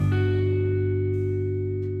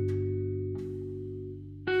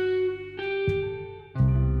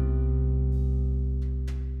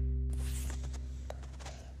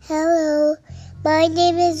My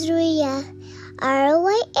name is Ria,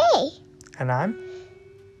 R-O-Y-A. And I'm?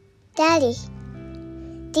 Daddy,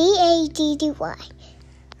 D-A-D-D-Y.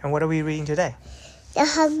 And what are we reading today? The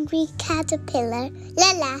Hungry Caterpillar.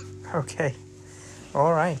 Lala. Okay.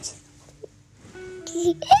 All right.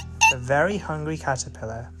 The Very Hungry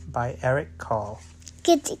Caterpillar by Eric Carle.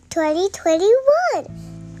 Good 2021.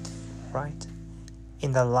 Right.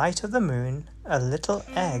 In the light of the moon, a little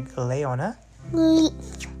egg lay on a Leaf.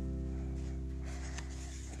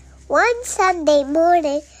 One Sunday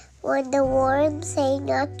morning, when the worm say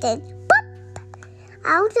nothing, pop!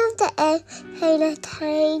 Out of the egg came a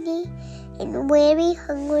tiny and very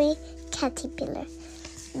hungry caterpillar.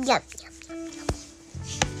 Yum, yum, yum, yum.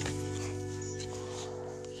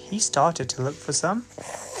 He started to look for some.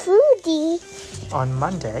 Foodie. On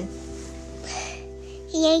Monday,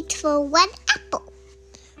 He ate for one apple.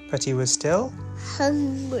 but he was still.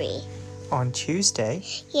 Hungry. On Tuesday,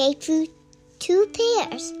 He ate for 2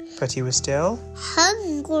 pears. but he was still.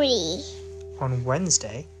 Hungry. On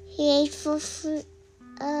Wednesday, He ate for 3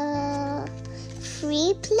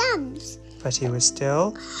 plums. but he was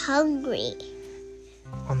still. Hungry.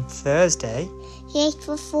 On Thursday, He ate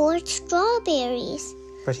for 4 strawberries.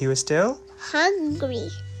 but he was still. Hungry.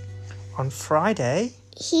 On Friday,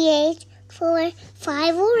 He ate for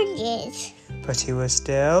 5 oranges. but he was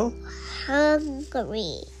still.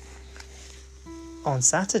 Hungry. On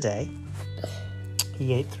Saturday,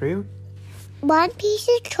 he ate through. 1 piece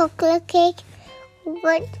of chocolate cake,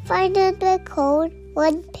 1 pineapple cone,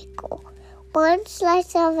 1 pickle, 1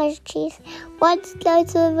 slice of cheese, 1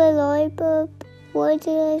 slice of a lollipop, 1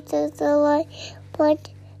 slice of the lime, 1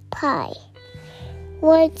 pie,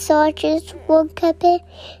 1 sausage, 1 cupping,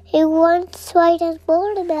 and 1 slice of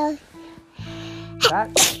watermelon.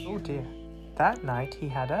 Oh dear. That night he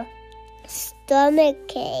had a.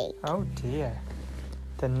 Stomachache. Oh dear.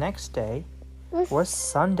 The next day was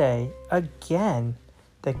Sunday again.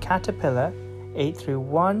 The caterpillar ate through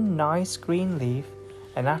 1 nice green leaf,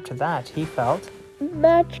 and after that he felt.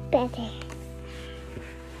 Much better.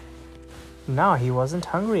 Now he wasn't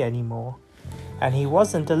hungry anymore. And he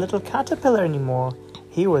wasn't a little caterpillar anymore.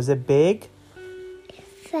 He was a big.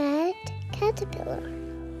 Fat caterpillar.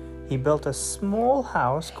 He built a small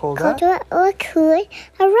house called a. Cocoon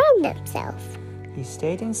around himself. He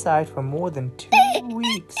stayed inside for more than 2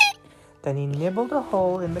 weeks. Then he nibbled a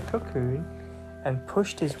hole in the cocoon and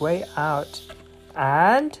pushed his way out.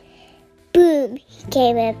 And. Boom! He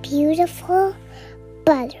became a beautiful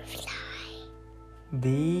butterfly.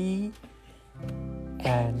 The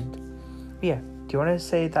end. Yeah. Do you want to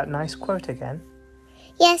say that nice quote again?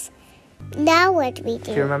 Yes. Now what we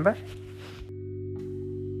Do you do? remember?